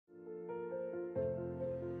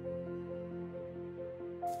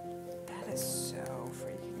is so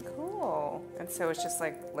freaking cool. And so it's just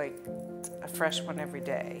like a fresh one every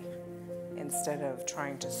day instead of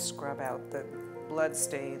trying to scrub out the blood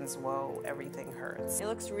stains while everything hurts. It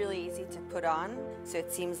looks really easy to put on, so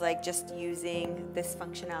it seems like just using this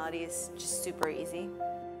functionality is just super easy.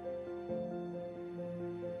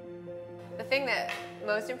 The thing that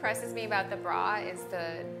most impresses me about the bra is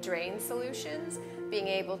the drain solutions. Being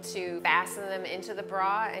able to fasten them into the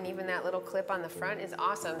bra, and even that little clip on the front is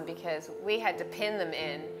awesome because we had to pin them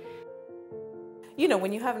in. You know,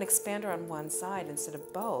 when you have an expander on one side instead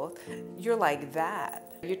of both, you're like that.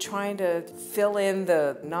 You're trying to fill in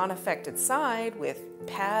the non-affected side with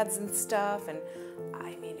pads and stuff, and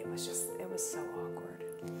I mean, it was so awkward.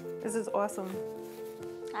 This is awesome.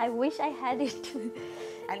 I wish I had it.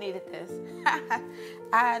 I needed this.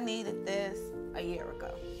 I needed this a year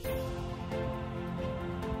ago.